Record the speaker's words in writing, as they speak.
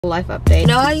Life update. You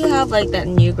know how you have like that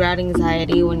new grad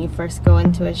anxiety when you first go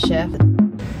into a shift?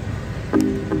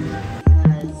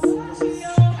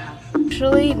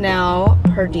 Actually now,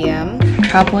 per diem,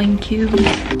 traveling cube,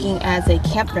 working as a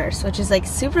camp nurse, which is like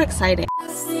super exciting.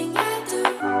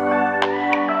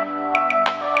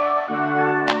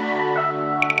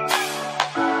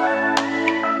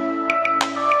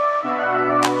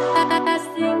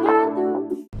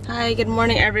 Hi, good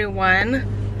morning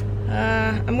everyone.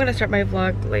 I'm gonna start my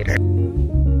vlog later.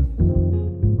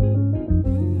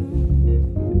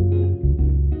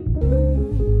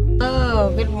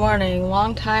 Oh, good morning.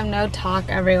 Long time no talk,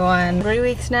 everyone. 3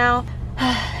 weeks now.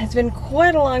 It's been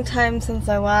quite a long time since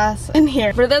I last been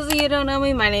here. For those of you who don't know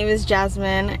me, my name is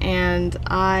Jasmine and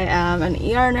I am an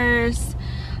ER nurse.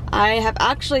 I have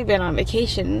actually been on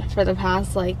vacation for the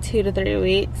past like 2 to 3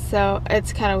 weeks, so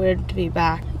it's kind of weird to be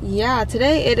back. Yeah,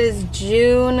 today it is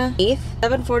June 8th,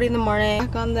 7:40 in the morning,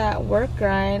 back on that work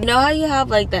grind. You know how you have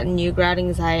like that new grad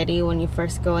anxiety when you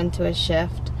first go into a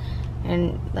shift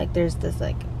and like there's this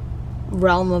like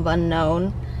realm of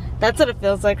unknown? That's what it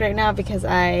feels like right now because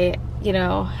I, you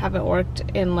know, haven't worked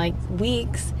in like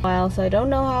weeks, so I don't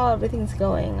know how everything's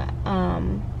going.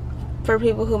 For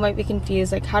people who might be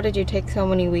confused, like how did you take so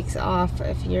many weeks off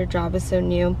if your job is so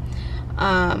new?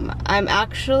 I'm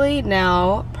actually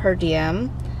now per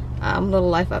diem. Little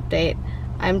life update.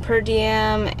 I'm per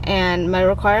diem and my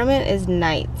requirement is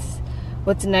nights.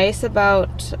 What's nice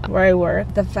about where I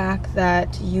work, the fact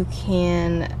that you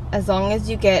can, as long as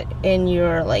you get in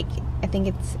your like, I think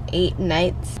it's 8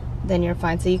 nights, then you're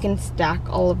fine. So you can stack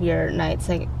all of your nights.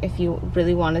 Like if you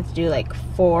really wanted to do like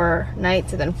 4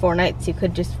 nights and then 4 nights, you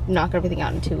could just knock everything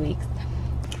out in 2 weeks.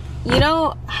 You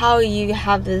know how you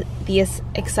have this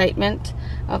excitement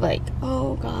of like,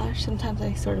 oh gosh, sometimes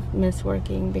I sort of miss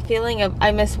working. The feeling of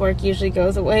I miss work usually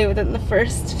goes away within the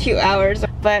first few hours.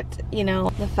 But you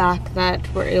know, the fact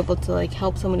that we're able to like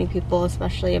help so many people,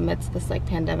 especially amidst this like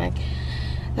pandemic,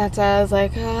 that's why I was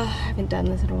like, oh, I haven't done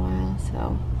this in a while.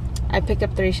 So I picked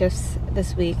up 3 shifts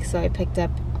this week. So I picked up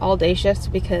all day shifts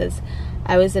because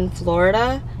I was in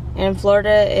Florida, and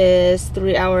Florida is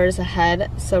 3 hours ahead.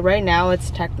 So right now it's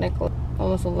technically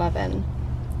almost 11.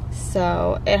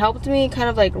 So it helped me kind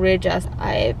of like readjust.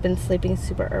 I've been sleeping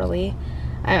super early.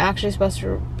 I'm actually supposed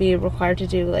to be required to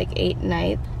do like 8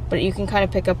 nights, but you can kind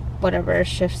of pick up whatever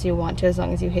shifts you want to as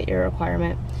long as you hit your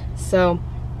requirement. So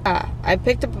I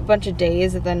picked up a bunch of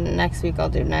days, and then next week I'll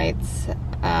do nights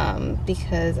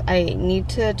because I need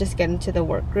to just get into the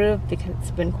work groove because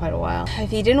it's been quite a while.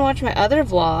 If you didn't watch my other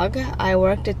vlog, I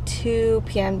worked a 2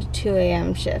 p.m. to 2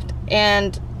 a.m. shift,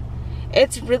 and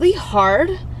it's really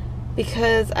hard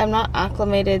because I'm not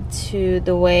acclimated to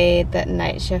the way that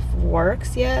night shift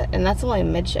works yet, and that's only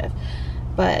mid shift.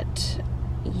 But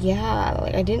yeah,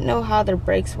 like I didn't know how their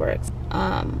breaks works.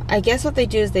 I guess what they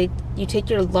do is you take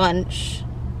your lunch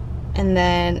and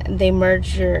then they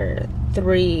merge your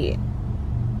 3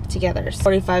 together.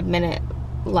 45-minute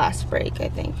last break, I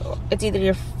think. It's either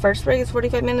your first break is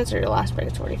 45 minutes or your last break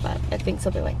is 45. I think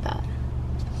something like that.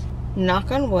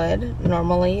 Knock on wood,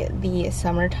 normally the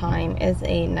summertime is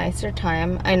a nicer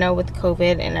time. I know with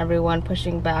COVID and everyone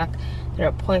pushing back their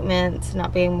appointments,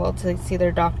 not being able to see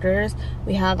their doctors,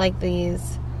 we had like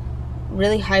these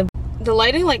really high, the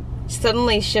lighting like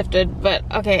suddenly shifted, but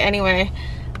okay, anyway.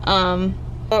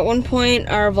 At one point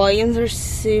our volumes were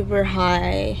super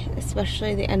high,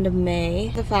 especially the end of May.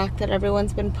 The fact that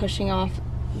everyone's been pushing off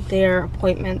their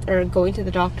appointment or going to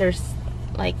the doctors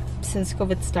like since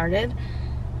COVID started.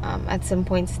 At some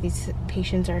points these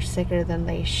patients are sicker than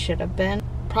they should have been.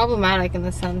 Problematic in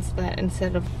the sense that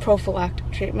instead of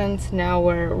prophylactic treatments, now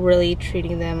we're really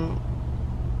treating them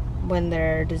when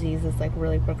their disease is like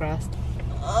really progressed.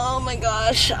 Oh my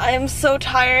gosh, I am so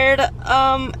tired.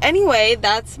 Anyway,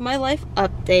 that's my life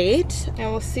update. I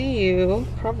will see you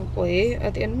probably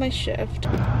at the end of my shift.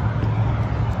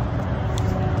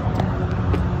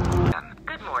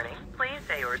 Good morning. Please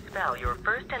say or spell your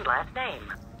first and last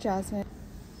name. Jasmine.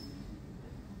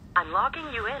 I'm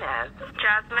logging you in as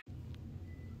Jasmine.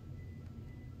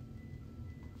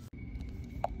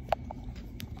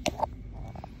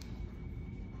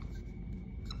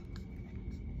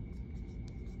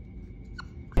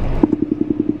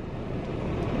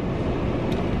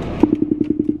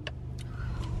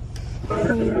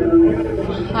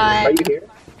 Hi. Are you here?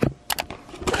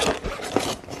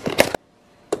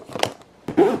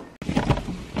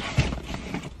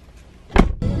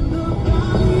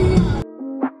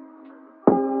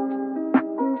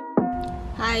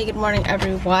 Hi, good morning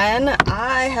everyone.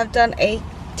 I have done a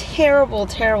terrible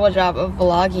job of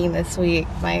vlogging this week.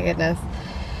 My goodness.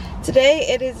 Today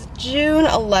it is June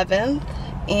 11th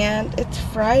and it's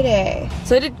Friday.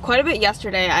 So I did quite a bit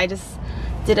yesterday. I just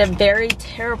did a very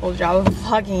terrible job of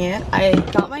vlogging it. I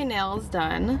got my nails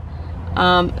done.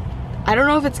 I don't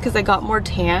know if it's because I got more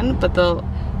tan, but the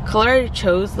color I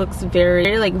chose looks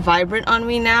very like vibrant on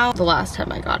me now the last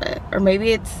time I got it. Or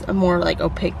maybe it's a more like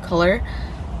opaque color.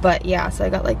 But yeah, so I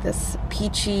got like this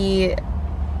peachy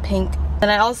pink. And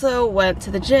I also went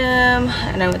to the gym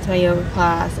and I went to my yoga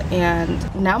class,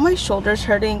 and now my shoulder's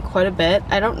hurting quite a bit.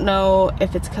 I don't know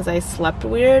if it's because I slept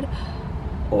weird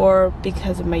or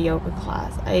because of my yoga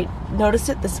class. I noticed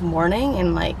it this morning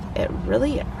and like it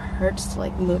really hurts to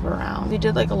like move around. We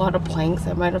did like a lot of planks.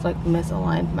 I might have like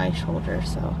misaligned my shoulder,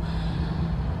 so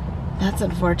that's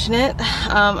unfortunate.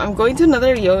 I'm going to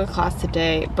another yoga class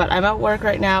today, but I'm at work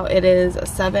right now. It is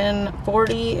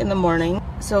 7:40 in the morning.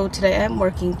 So today I'm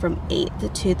working from 8 to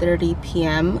 2:30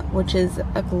 p.m., which is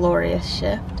a glorious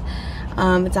shift.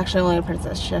 It's actually only a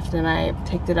princess shift, and I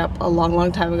picked it up a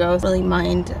long time ago. I don't really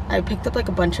mind. I picked up like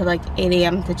a bunch of like 8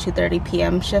 a.m. to 2:30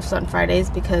 p.m. shifts on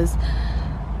Fridays because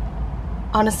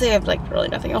honestly I have like really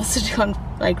nothing else to do on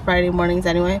like Friday mornings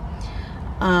anyway.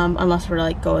 Unless we're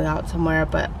like going out somewhere,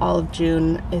 but all of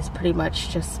June is pretty much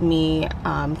just me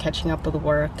catching up with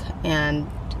work and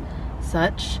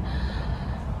such.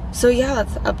 So yeah,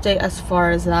 that's the update as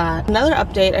far as that. Another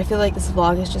update, I feel like this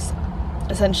vlog is just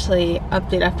essentially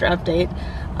update after update.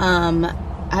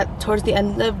 Towards the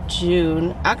end of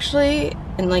June, actually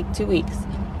in like 2 weeks,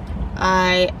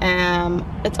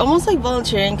 it's almost like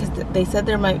volunteering because they said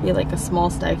there might be like a small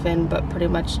stipend, but pretty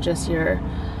much just your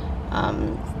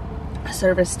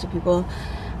service to people.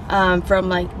 From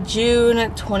like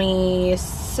June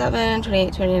 27,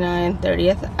 28, 29,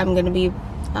 30th, I'm gonna be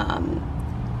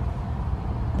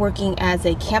working as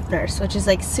a camp nurse, which is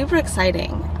like super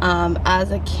exciting. As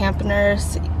a camp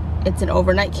nurse, it's an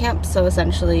overnight camp, so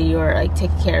essentially you're like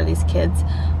taking care of these kids.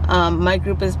 My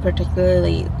group is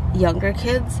particularly younger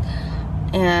kids,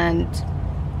 and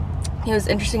it was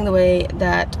interesting the way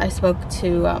that I spoke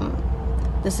to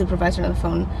the supervisor on the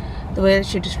phone, the way that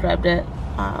she described it.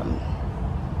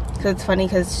 Because it's funny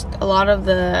because a lot of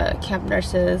the camp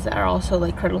nurses are also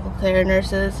like critical care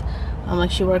nurses. Like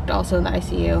she worked also in the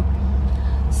ICU.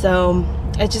 So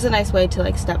it's just a nice way to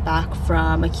like step back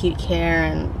from acute care,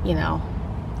 and you know.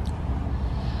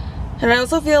 And I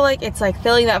also feel like it's like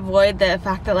filling that void, the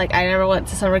fact that like I never went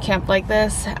to summer camp like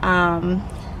this.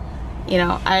 You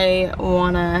know, I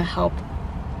want to help,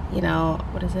 you know,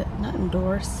 what is it? Not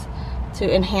endorse,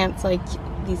 to enhance like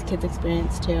these kids'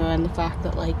 experience too, and the fact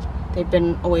that like they've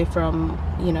been away from,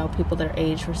 you know, people their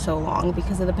age for so long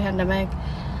because of the pandemic.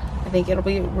 I think it'll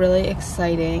be really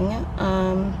exciting.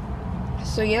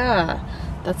 So yeah,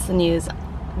 that's the news.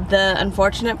 The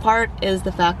unfortunate part is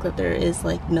the fact that there is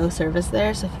like no service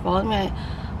there. So if you follow me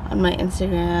on my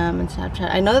Instagram and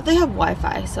Snapchat, I know that they have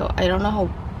Wi-Fi, so I don't know how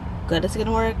good it's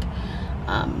gonna work.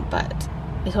 But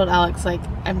I told Alex like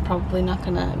I'm probably not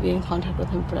gonna be in contact with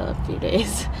him for a few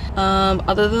days.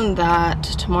 Other than that,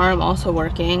 tomorrow I'm also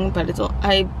working, but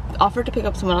I offered to pick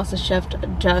up someone else's shift,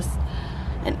 just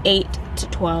an 8 to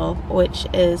 12, which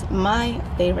is my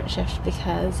favorite shift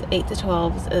because 8 to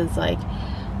 12 is like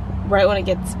right when it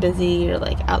gets busy, you're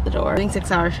like out the door. I think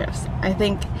 6-hour shifts. I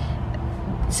think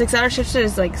 6-hour shifts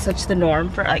is like such the norm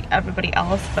for like everybody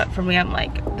else, but for me I'm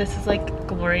like, this is like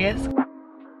glorious.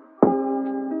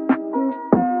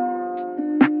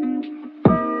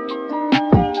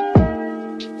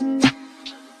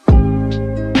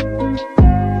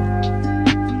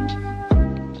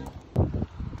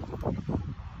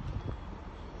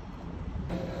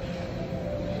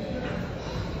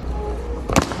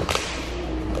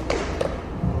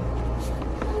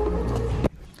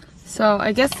 So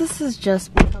I guess this has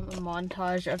just become a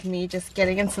montage of me just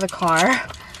getting into the car.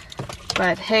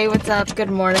 But hey, what's up?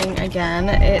 Good morning again.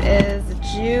 It is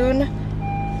June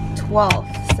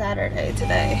 12th, Saturday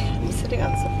today. I'm sitting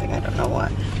on something, I don't know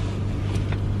what.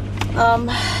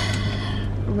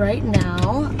 Right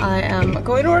now I am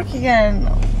going to work again.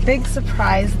 Big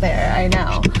surprise there, I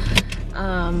know.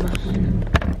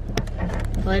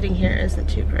 The lighting here isn't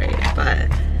too great, but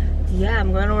yeah,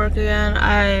 I'm going to work again.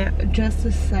 I just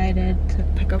decided to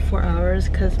pick up 4 hours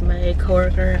because my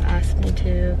coworker asked me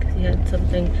to because he had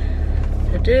something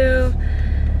to do.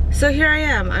 So here I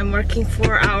am. I'm working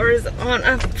 4 hours on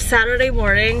a Saturday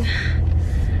morning.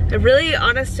 I really,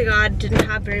 honest to God, didn't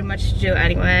have very much to do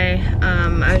anyway.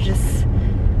 I was just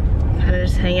kind of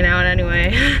just hanging out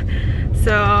anyway.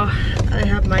 So I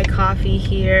have my coffee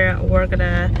here. We're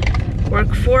gonna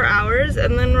work 4 hours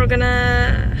and then we're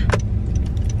gonna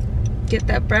get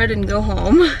that bread and go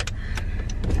home.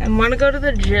 I want to go to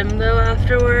the gym though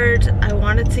afterwards. I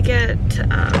wanted to get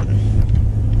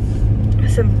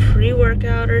some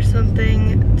pre-workout or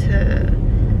something to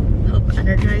help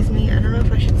energize me. I don't know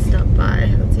if I should stop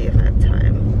by. Let's see if I have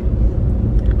time.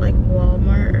 At like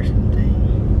Walmart or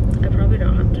something. I probably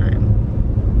don't have time.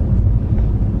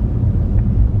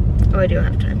 Oh, I do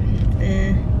have time.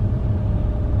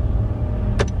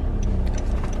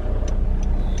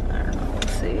 I don't know, we'll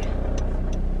see.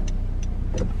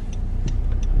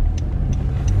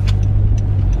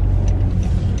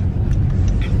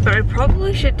 But I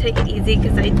probably should take it easy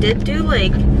because I did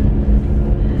like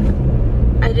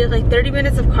 30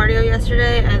 minutes of cardio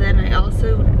yesterday, and then I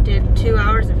also did 2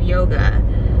 hours of yoga.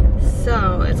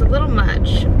 So it's a little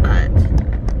much, but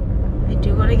I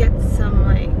do want to get some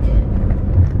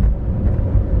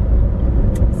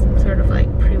sort of like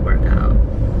pre-workout.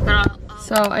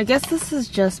 So I guess this has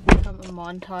just become a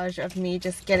montage of me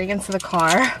just getting into the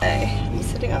car. I'm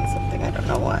sitting on something, I don't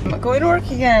know what. I'm going to work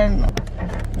again.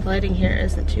 The lighting here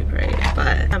isn't too great,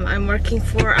 but I'm working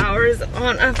 4 hours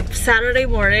on a Saturday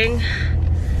morning.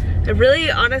 I really,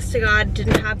 honest to God,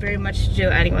 didn't have very much to do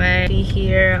anyway. Be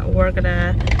here, we're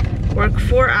gonna work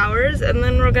 4 hours, and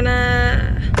then we're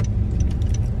gonna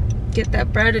get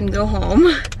that bread and go home.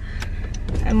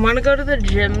 I want to go to the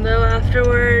gym though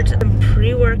afterwards, some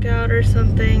pre-workout or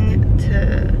something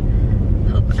to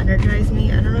help energize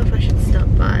me. I don't know if I should stop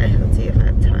by. Let's see if I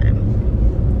have time.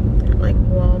 At like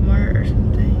Walmart or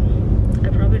something. I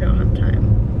probably don't have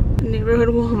time. Neighborhood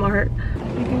Walmart.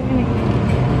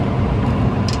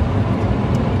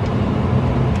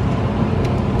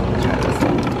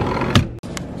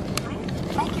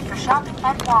 Thank you for shopping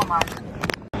at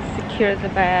Walmart. Secure the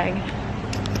bag.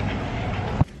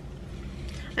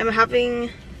 I'm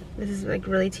having, this is like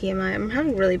really TMI, I'm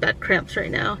having really bad cramps right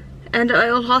now. And at my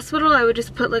old hospital, I would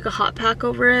just put like a hot pack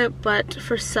over it, but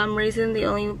for some reason, the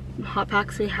only hot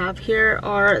packs we have here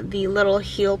are the little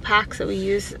heel packs that we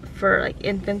use for like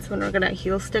infants when we're gonna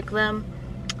heel stick them.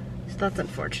 So that's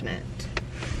unfortunate.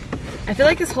 I feel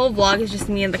like this whole vlog is just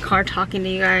me in the car talking to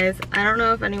you guys. I don't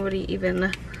know if anybody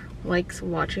even likes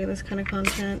watching this kind of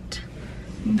content,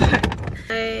 but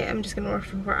I am just gonna work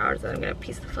for 4 hours and I'm gonna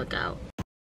piece the fuck out.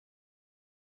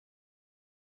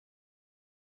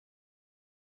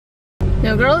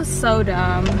 Yo, girl is so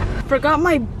dumb. Forgot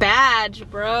my badge,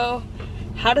 bro.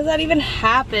 How does that even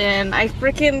happen? I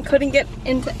freaking couldn't get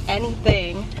into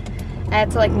anything. I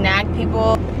had to like nag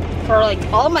people for like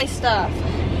all my stuff. I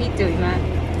hate doing that.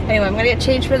 Anyway, I'm gonna get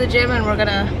changed for the gym and we're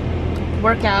gonna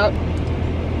work out.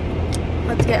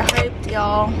 Let's get hyped,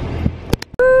 y'all.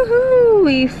 Woohoo!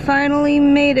 We finally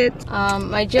made it.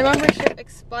 My gym membership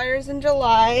expires in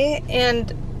July,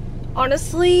 and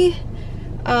honestly,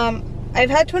 I've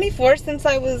had 24 since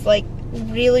I was like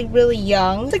really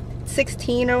young, like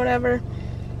 16 or whatever,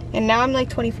 and now I'm like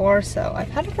 24, so I've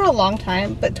had it for a long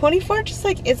time, but 24 just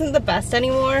like isn't the best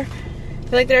anymore. I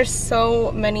feel like there's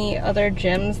so many other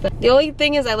gyms. The only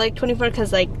thing is I like 24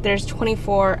 because like there's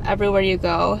 24 everywhere you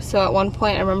go. So at one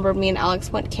point I remember me and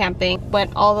Alex went camping,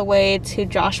 went all the way to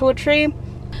Joshua Tree,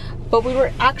 but we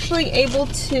were actually able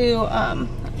to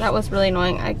that was really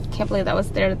annoying. I can't believe that was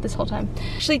there this whole time.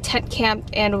 Actually tent camped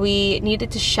and we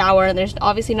needed to shower, and there's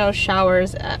obviously no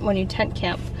showers when you tent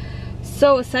camp.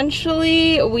 So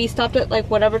essentially we stopped at like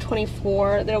whatever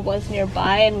 24 there was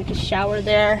nearby and we could shower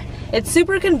there. It's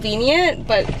super convenient,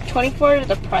 but 24,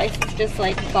 the price has just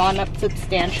like gone up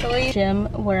substantially. Gym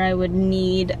where I would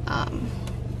need a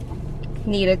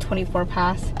 24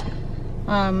 pass.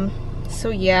 So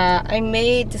yeah, I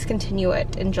may discontinue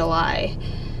it in July.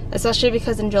 Especially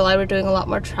because in July we're doing a lot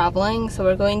more traveling. So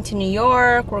we're going to New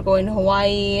York, we're going to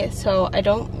Hawaii. So I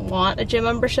don't want a gym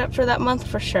membership for that month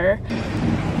for sure.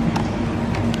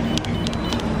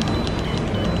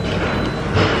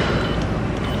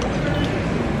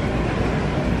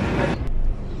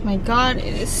 My God,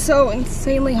 it is so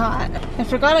insanely hot. I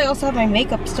forgot I also have my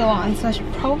makeup still on, so I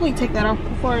should probably take that off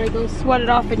before I go sweat it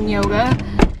off in yoga.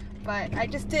 But I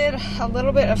just did a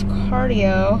little bit of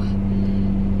cardio.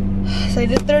 So I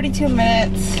did 32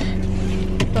 minutes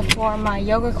before my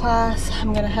yoga class.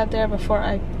 I'm gonna head there before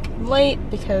I'm late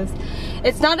because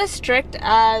it's not as strict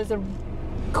as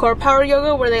core power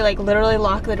yoga where they like literally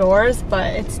lock the doors,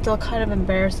 but it's still kind of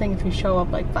embarrassing if you show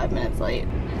up like 5 minutes late.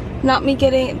 Not me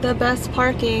getting the best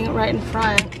parking right in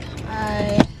front.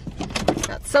 I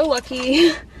got so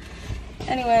lucky.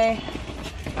 Anyway,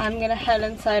 I'm gonna head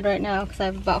inside right now because I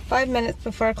have about 5 minutes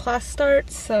before class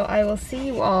starts, so I will see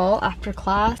you all after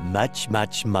class. Much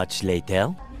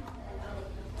later.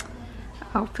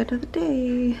 Outfit of the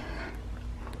day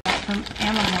from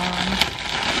Amazon.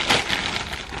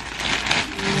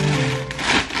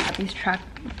 These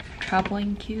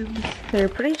traveling cubes. They're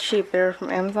pretty cheap. They were from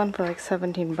Amazon for like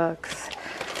 17 bucks.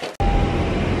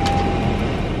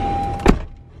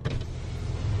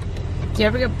 Do you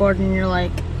ever get bored and you're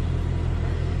like,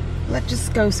 let's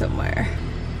just go somewhere?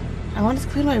 I want to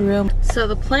clean my room. So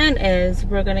the plan is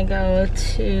we're gonna go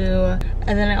to,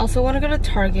 and then I also want to go to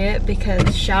Target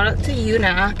because shout out to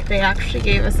UNAC. They actually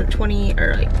gave us a $20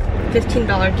 or like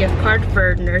 $15 gift card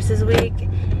for Nurses Week,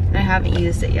 and I haven't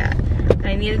used it yet. And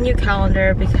I need a new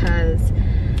calendar because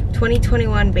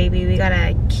 2021, baby, we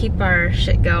gotta keep our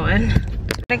shit going.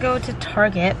 I'm gonna go to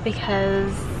Target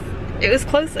because it was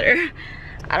closer.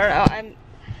 I don't know,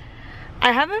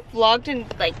 I haven't vlogged in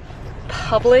like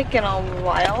public in a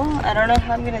while. I don't know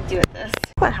how I'm gonna do with this.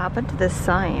 What happened to this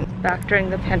sign? Back during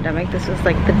the pandemic, this was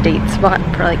like the date spot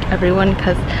for like everyone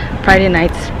because Friday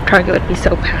nights Target would be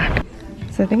so packed.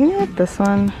 So I think I'm gonna get this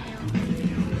one.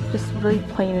 Just really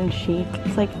plain and chic.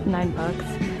 It's like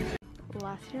 $9.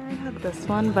 Last year I had this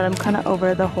one, but I'm kind of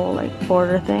over the whole like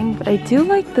border thing. But I do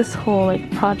like this whole like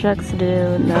projects to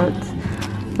do, notes.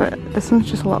 But this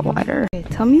one's just a lot wider. Okay,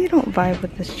 tell me you don't vibe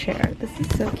with this chair. This is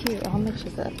so cute. How much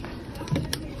is it?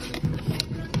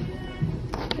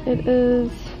 It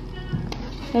is,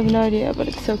 I have no idea, but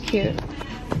it's so cute.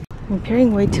 I'm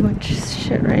carrying way too much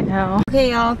shit right now.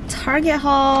 Okay, y'all, Target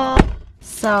haul.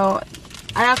 So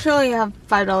I actually only have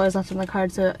 $5 left on my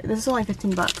card, so this is only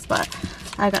 15 bucks, but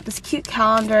I got this cute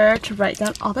calendar to write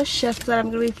down all the shifts that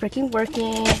I'm gonna be freaking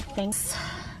working. Thanks.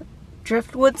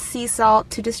 Driftwood sea salt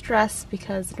to distress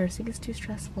because nursing is too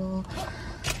stressful.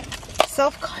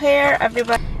 Self-care,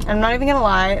 everybody. I'm not even gonna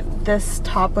lie, this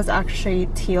top was actually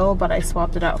teal, but I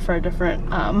swapped it out for a different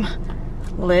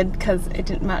lid because it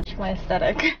didn't match my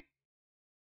aesthetic.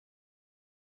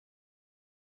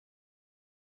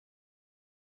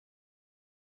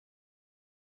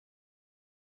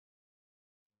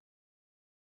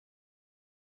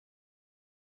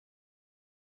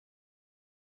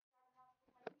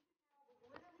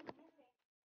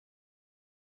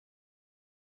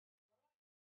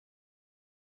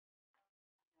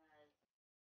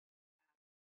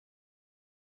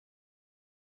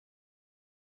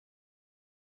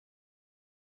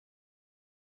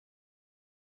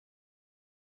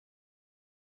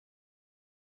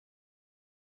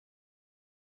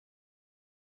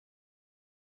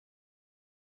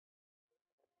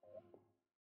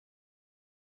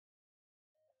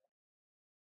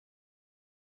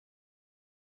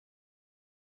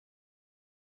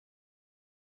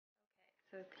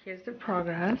 So here's the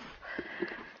progress.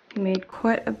 I made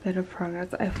quite a bit of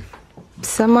progress. I've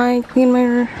semi-cleaned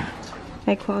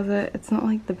my closet. It's not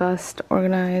like the best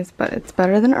organized, but it's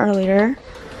better than earlier.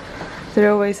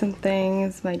 Threw away some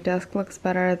things. My desk looks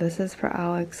better. This is for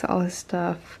Alex, all his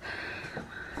stuff.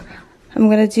 I'm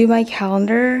gonna do my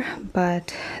calendar,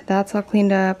 but that's all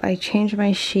cleaned up. I changed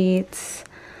my sheets.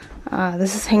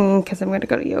 This is hanging because I'm gonna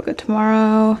go to yoga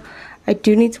tomorrow. I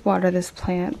do need to water this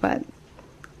plant, but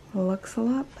looks a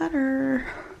lot better.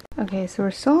 Okay, so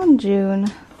we're still in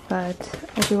June, but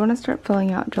I do want to start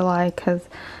filling out July because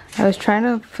I was trying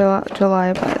to fill out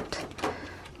July, but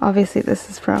obviously this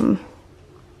is from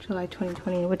July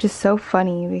 2020, which is so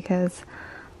funny because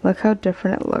look how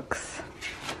different it looks.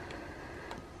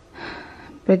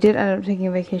 But I did end up taking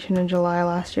a vacation in July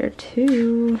last year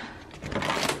too.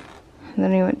 And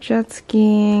then we went jet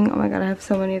skiing. Oh my god, I have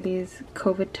so many of these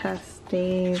COVID test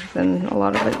days and a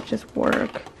lot of it just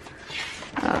work.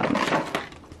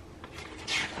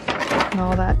 And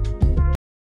all that.